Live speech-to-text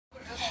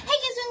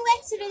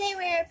So today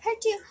we're part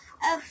 2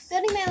 of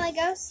building my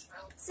Legos.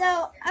 So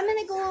I'm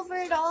going to go over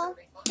it all.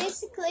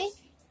 Basically,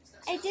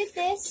 I did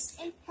this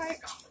in part,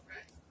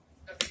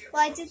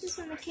 well, I did this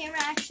when the camera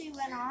actually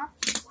went off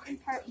in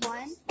part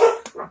 1,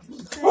 so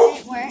it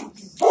didn't work.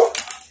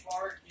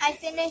 I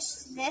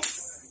finished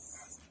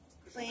this.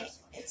 Wait,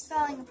 it's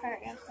falling apart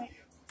real quick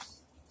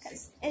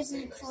because it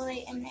isn't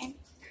fully in there.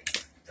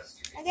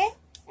 Okay,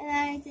 and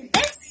then I did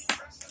this.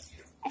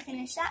 I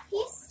finished that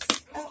piece.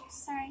 Oh,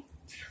 sorry.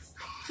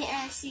 Can't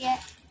really see it.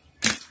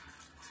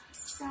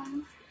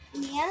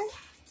 Yeah.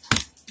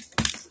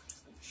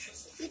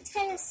 You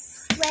kind of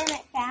slam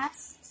it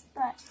fast,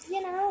 but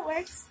you know, it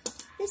works.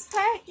 This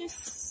part,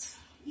 just,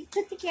 you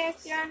put the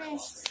character on and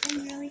it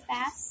spins really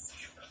fast.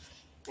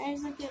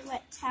 There's a good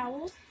wet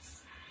towel.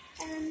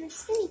 And then the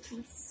spinny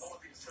piece.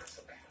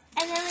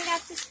 And then we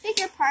got this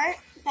bigger part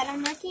that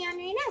I'm working on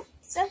right now.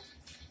 So,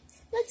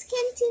 let's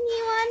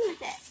continue on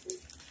with it.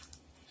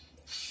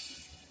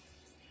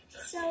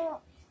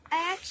 So,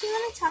 I actually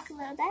want to talk a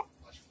little bit.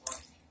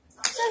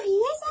 So if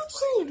you guys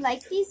actually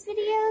like these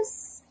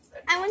videos,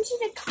 I want you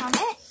to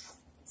comment,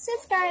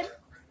 subscribe,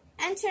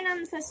 and turn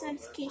on the post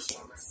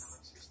notifications.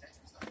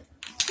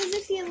 Because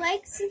if you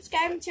like,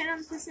 subscribe, and turn on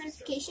the post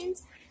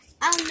notifications,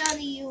 I'll know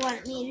that you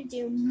want me to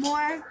do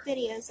more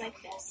videos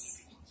like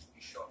this.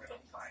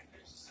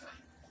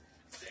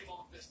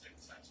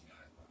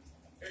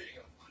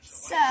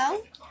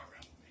 So,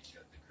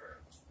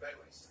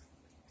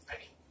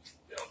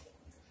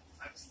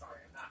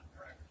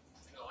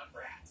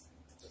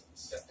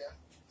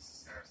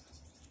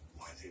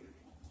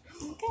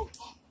 okay.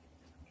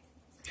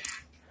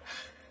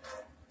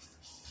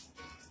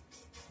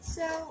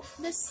 So,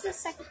 this is the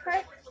second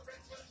part.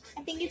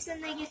 I think it's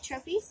when they get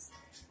trophies.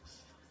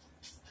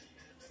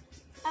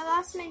 I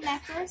lost my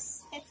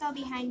necklace. It fell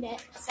behind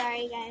it.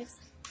 Sorry, guys.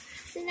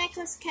 The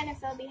necklace kind of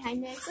fell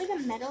behind it. It's like a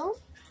medal.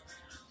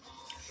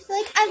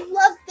 Like, I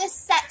love this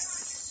set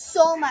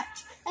so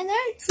much. And there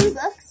are 2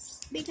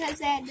 books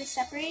because I had to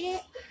separate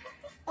it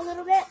a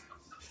little bit.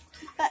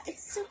 But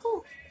it's so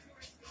cool.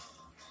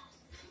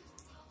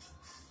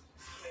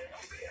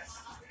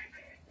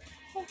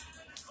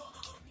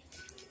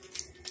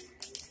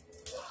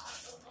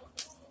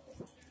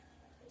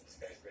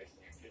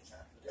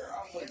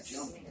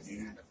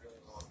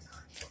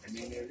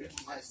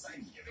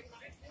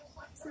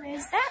 So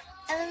there's that,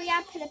 and then we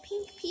gotta put a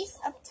pink piece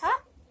up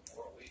top.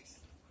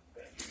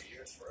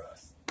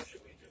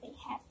 We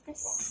have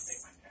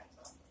this.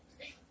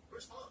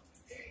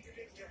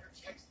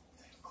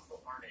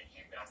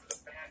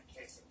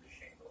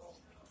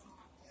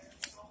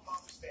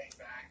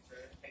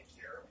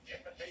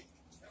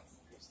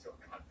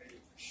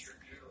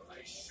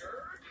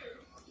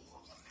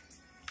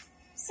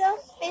 So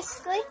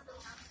basically,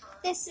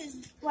 this is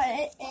what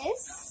it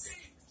is.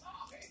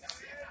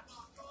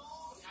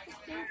 I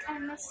think I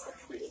missed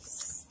the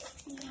piece.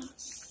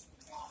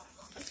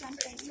 Or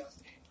something.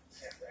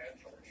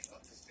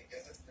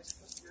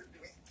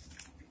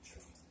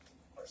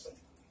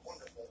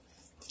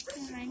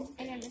 Never mind,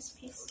 I got this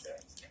piece.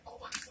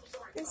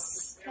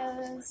 This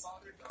goes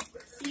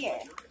here.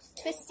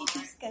 Twisty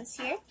piece goes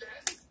here.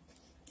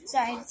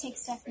 Sorry to take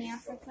Stephanie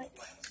off real quick.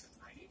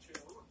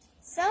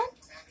 So,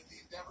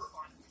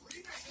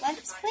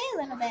 let's play a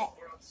little bit.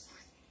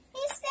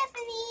 Hey,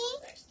 Stephanie.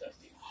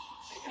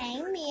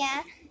 Hey,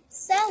 Mia.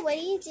 So, what are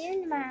you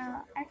doing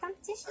tomorrow? Our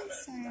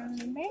competition's tomorrow,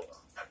 remember?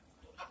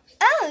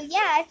 Oh, yeah,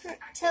 I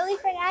totally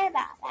forgot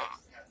about that.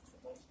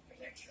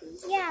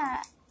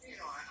 Yeah.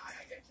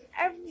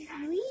 Are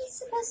we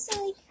supposed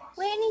to, like,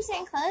 wear any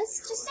certain clothes?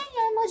 Just our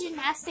normal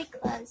gymnastic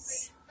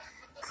clothes.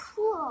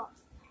 Cool.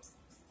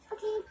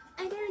 Okay,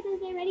 I gotta go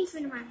get ready for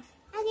tomorrow.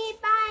 Okay,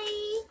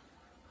 bye.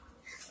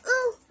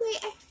 Oh,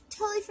 wait, I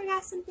totally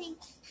forgot something.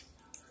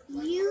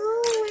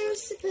 You were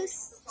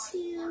supposed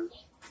to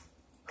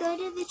go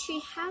to the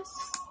tree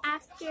house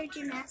after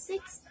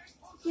gymnastics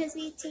because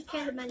we take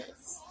care of the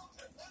bunnies.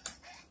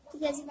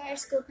 Because of our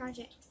school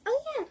project.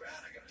 Oh, yeah.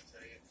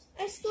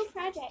 Our school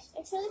project.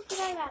 I totally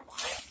forgot about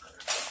that.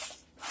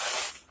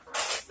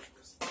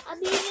 I'll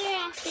be there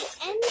at the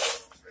end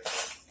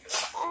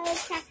of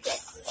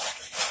practice.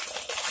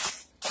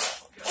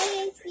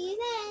 Okay, see you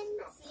then.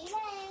 See you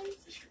then.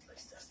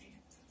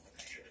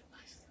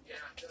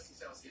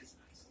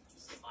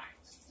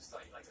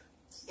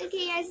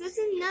 Okay, guys, this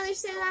is another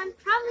set that I'm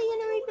probably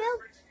going to rebuild.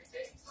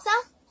 So,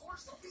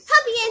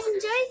 hope you guys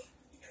enjoyed.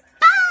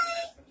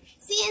 Bye!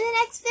 See you in the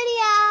next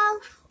video.